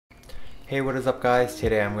Hey, what is up guys?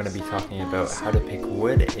 Today I'm going to be talking about how to pick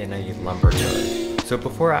wood in a lumber yard. So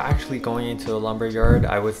before actually going into a lumber yard,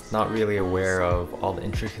 I was not really aware of all the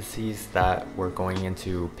intricacies that were going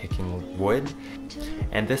into picking wood.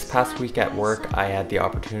 And this past week at work, I had the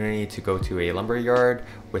opportunity to go to a lumber yard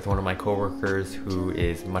with one of my coworkers who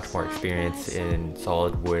is much more experienced in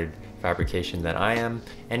solid wood fabrication than I am.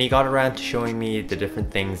 And he got around to showing me the different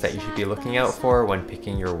things that you should be looking out for when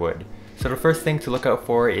picking your wood. So the first thing to look out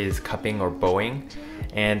for is cupping or bowing,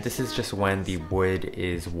 and this is just when the wood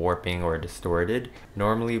is warping or distorted.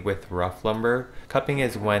 Normally with rough lumber, cupping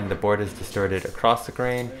is when the board is distorted across the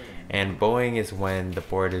grain, and bowing is when the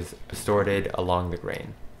board is distorted along the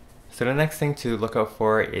grain. So the next thing to look out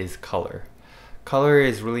for is color. Color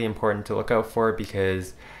is really important to look out for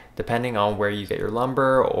because depending on where you get your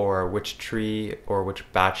lumber or which tree or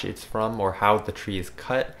which batch it's from or how the tree is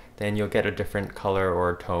cut, then you'll get a different color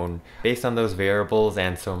or tone based on those variables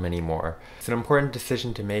and so many more. It's an important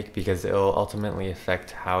decision to make because it'll ultimately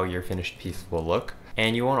affect how your finished piece will look.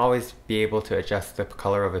 And you won't always be able to adjust the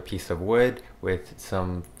color of a piece of wood with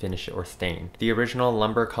some finish or stain. The original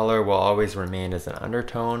lumber color will always remain as an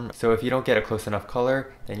undertone, so if you don't get a close enough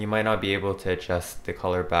color, then you might not be able to adjust the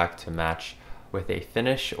color back to match with a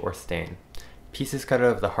finish or stain. Pieces cut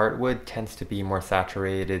out of the hardwood tends to be more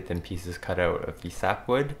saturated than pieces cut out of the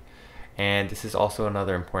sapwood. And this is also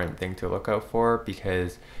another important thing to look out for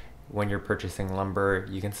because when you're purchasing lumber,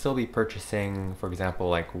 you can still be purchasing, for example,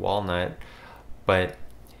 like walnut, but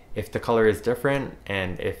if the color is different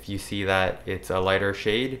and if you see that it's a lighter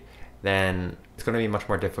shade, then it's going to be much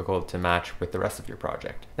more difficult to match with the rest of your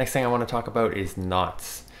project. Next thing I want to talk about is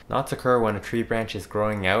knots. Knots occur when a tree branch is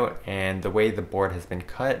growing out and the way the board has been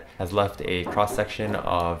cut has left a cross-section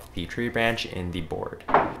of the tree branch in the board.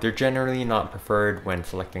 They're generally not preferred when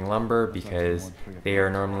selecting lumber because they are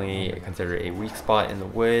normally considered a weak spot in the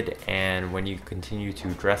wood, and when you continue to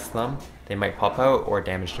dress them, they might pop out or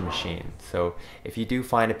damage the machine. So if you do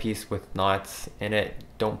find a piece with knots in it,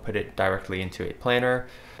 don't put it directly into a planer.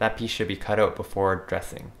 That piece should be cut out before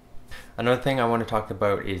dressing. Another thing I want to talk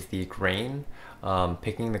about is the grain.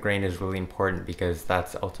 Picking the grain is really important because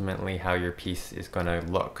that's ultimately how your piece is going to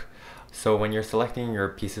look. So when you're selecting your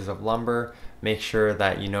pieces of lumber, make sure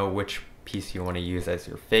that you know which piece you want to use as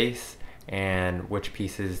your face and which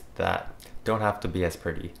pieces that don't have to be as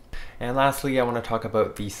pretty. And lastly, I want to talk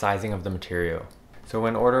about the sizing of the material. So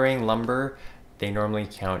when ordering lumber, they normally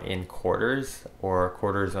count in quarters or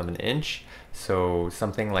quarters of an inch. So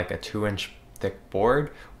something like a 2-inch thick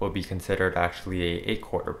board will be considered actually a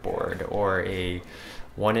 8/4 board, or a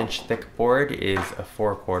 1-inch thick board is a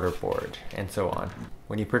 4/4 board, and so on.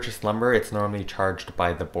 When you purchase lumber, it's normally charged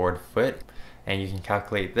by the board foot, and you can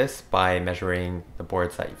calculate this by measuring the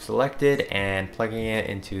boards that you've selected and plugging it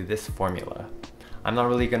into this formula. I'm not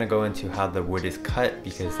really going to go into how the wood is cut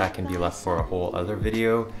because that can be left for a whole other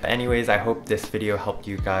video. But anyways, I hope this video helped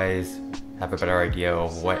you guys have a better idea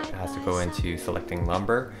of what has to go into selecting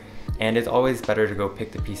lumber. And it's always better to go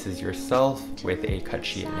pick the pieces yourself with a cut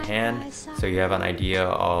sheet in hand so you have an idea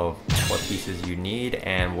of what pieces you need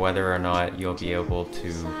and whether or not you'll be able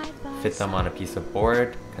to fit them on a piece of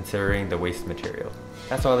board considering the waste material.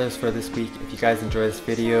 That's all there is for this week. If you guys enjoyed this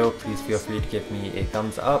video, please feel free to give me a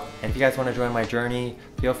thumbs up. And if you guys want to join my journey,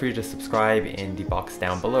 feel free to subscribe in the box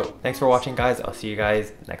down below. Thanks for watching guys. I'll see you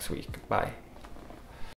guys next week. Bye.